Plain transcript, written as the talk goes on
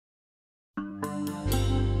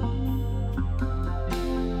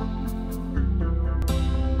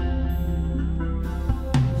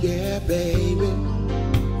baby.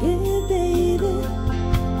 Yeah, baby.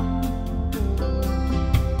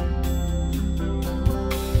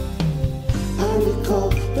 I recall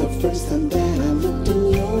the first time that I looked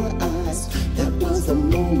in your eyes. That was the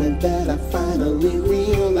moment that I finally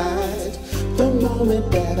realized. The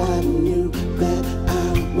moment that I knew that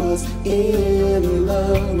I was in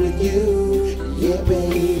love with you. Yeah,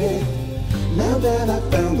 baby. Now that I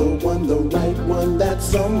found the right one, that's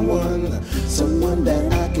someone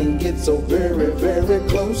that I can get so very, very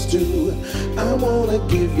close to. I wanna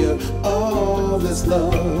give you all this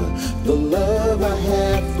love, the love I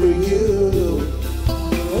have for you.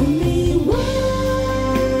 Only once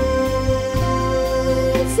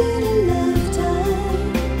in a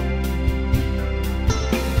lifetime.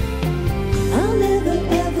 I'll never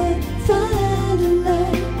ever find a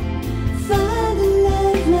love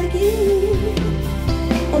like you.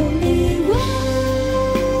 Only once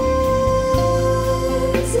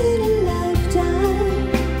in a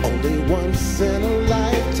lifetime. Only once in a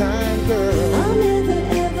lifetime, girl. I'll never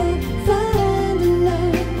ever find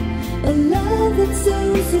a love that's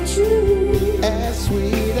so true, as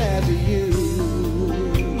sweet as you,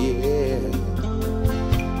 yeah.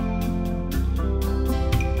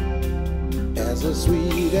 As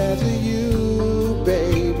sweet as you,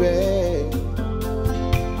 baby.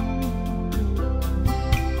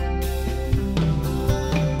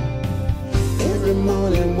 Every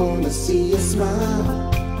morning wanna see you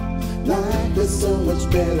smile. Life is so much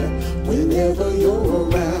better whenever you're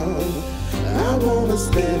around. I wanna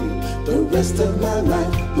spend the rest of my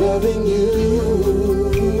life loving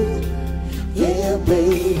you. Yeah,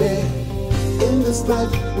 baby. In this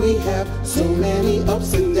life we have so many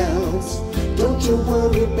ups and downs. Don't you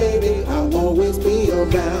worry, baby, I'll always be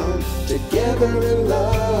around. Together in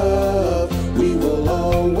love, we will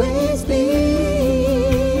always be.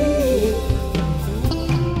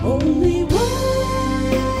 only once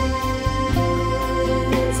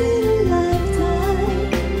in a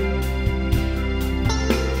lifetime.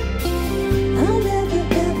 I'll never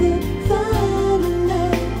ever find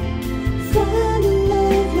a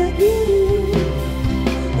love like you.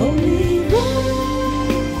 Only once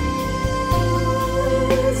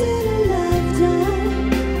in a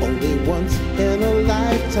lifetime. Only once in a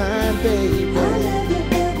lifetime, baby. I'll never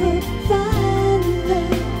ever find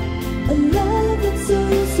a love that's so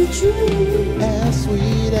true, As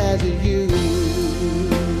sweet as you,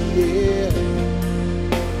 yeah.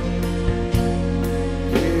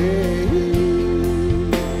 Yeah.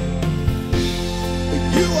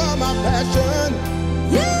 You are my passion.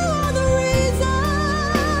 You are the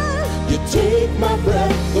reason. You take my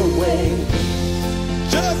breath away,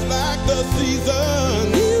 just like the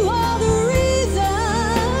season. You are the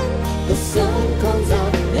reason. The sun comes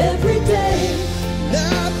out every day.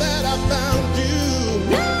 Now that I found you,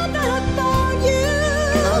 Now that I found you,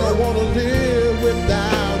 I don't wanna live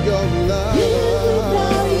without your love. live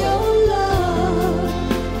without your love.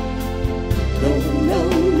 No, no,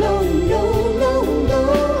 no, no, no, no.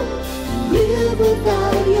 Live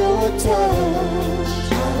without your touch.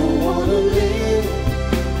 I don't wanna live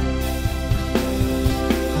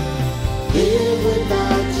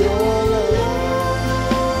without your love.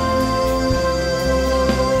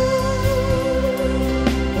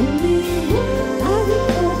 Only once. I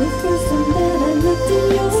recall the first time that I looked in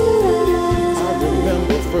your eyes. I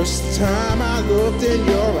remember the first time I looked in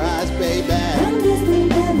your eyes, baby. I'm just the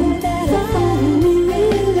level that I finally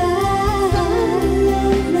realized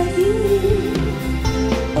love like you.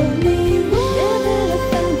 Only once. Now that I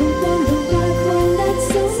found the right one that's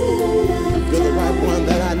so alive. You're the right one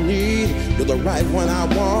that I need. You're the right one I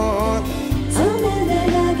want. Something that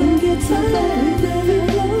I can get to.